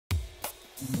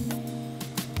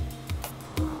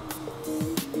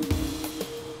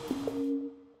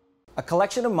A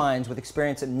collection of minds with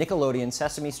experience at Nickelodeon,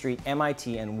 Sesame Street,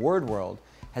 MIT, and WordWorld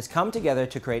has come together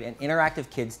to create an interactive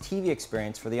kids' TV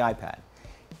experience for the iPad.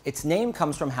 Its name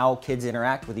comes from how kids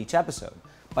interact with each episode,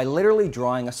 by literally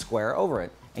drawing a square over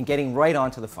it and getting right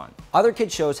onto the fun. Other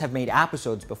kids shows have made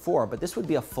episodes before, but this would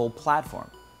be a full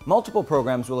platform. Multiple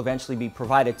programs will eventually be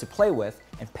provided to play with,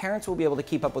 and parents will be able to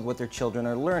keep up with what their children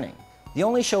are learning. The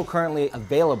only show currently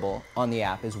available on the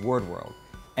app is WordWorld,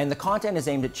 and the content is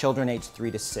aimed at children aged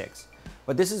 3 to 6.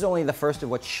 But this is only the first of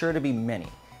what's sure to be many,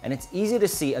 and it's easy to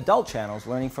see adult channels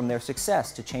learning from their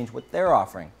success to change what they're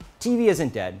offering. TV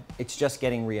isn't dead, it's just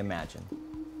getting reimagined.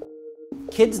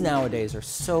 Kids nowadays are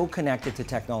so connected to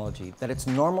technology that it's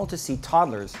normal to see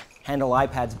toddlers handle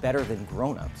iPads better than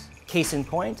grown-ups. Case in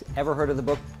point, ever heard of the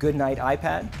book Good Night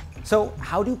iPad? So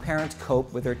how do parents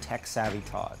cope with their tech-savvy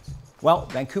tots? Well,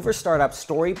 Vancouver startup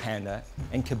Storypanda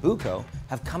and Kibookco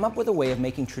have come up with a way of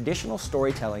making traditional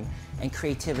storytelling and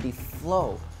creativity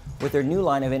flow with their new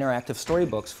line of interactive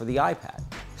storybooks for the iPad.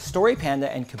 Storypanda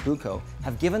and Kibookco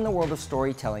have given the world of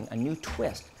storytelling a new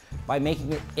twist by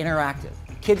making it interactive.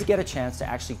 Kids get a chance to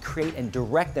actually create and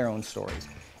direct their own stories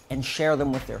and share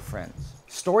them with their friends.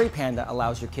 Storypanda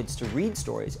allows your kids to read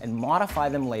stories and modify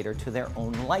them later to their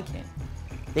own liking.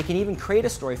 They can even create a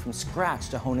story from scratch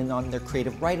to hone in on their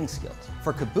creative writing skills.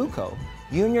 For Kibookco,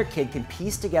 you and your kid can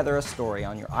piece together a story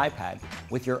on your iPad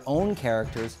with your own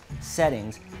characters,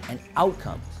 settings, and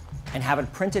outcomes, and have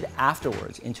it printed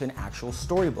afterwards into an actual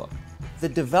storybook. The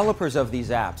developers of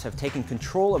these apps have taken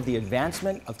control of the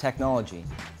advancement of technology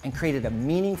and created a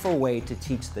meaningful way to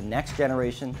teach the next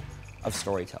generation of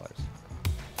storytellers.